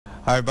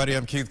Hi, everybody.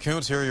 I'm Keith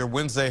Koontz. Here are your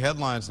Wednesday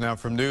headlines now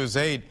from News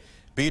 8.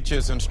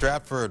 Beaches in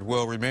Stratford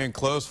will remain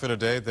closed for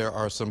today. There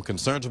are some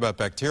concerns about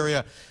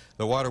bacteria.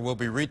 The water will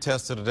be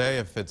retested today.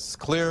 If it's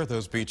clear,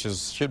 those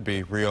beaches should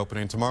be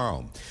reopening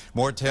tomorrow.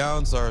 More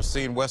towns are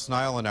seeing West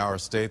Nile in our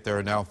state. There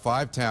are now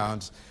 5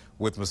 towns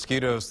with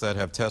mosquitoes that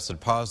have tested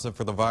positive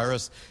for the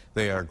virus.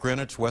 They are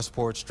Greenwich,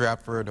 Westport,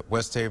 Stratford,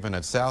 West Haven,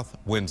 and South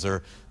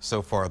Windsor.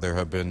 So far, there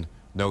have been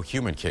no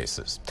human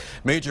cases.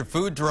 Major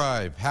food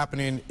drive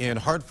happening in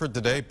Hartford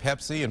today.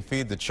 Pepsi and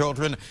Feed the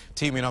Children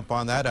teaming up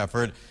on that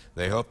effort.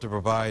 They hope to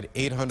provide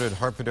 800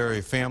 Hartford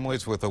area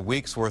families with a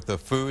week's worth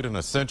of food and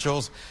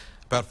essentials.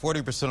 About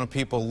 40% of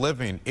people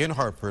living in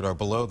Hartford are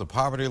below the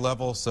poverty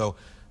level, so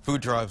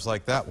food drives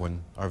like that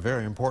one are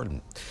very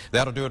important.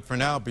 That'll do it for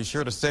now. Be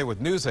sure to stay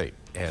with News 8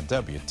 and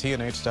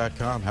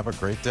WTNH.com. Have a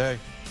great day.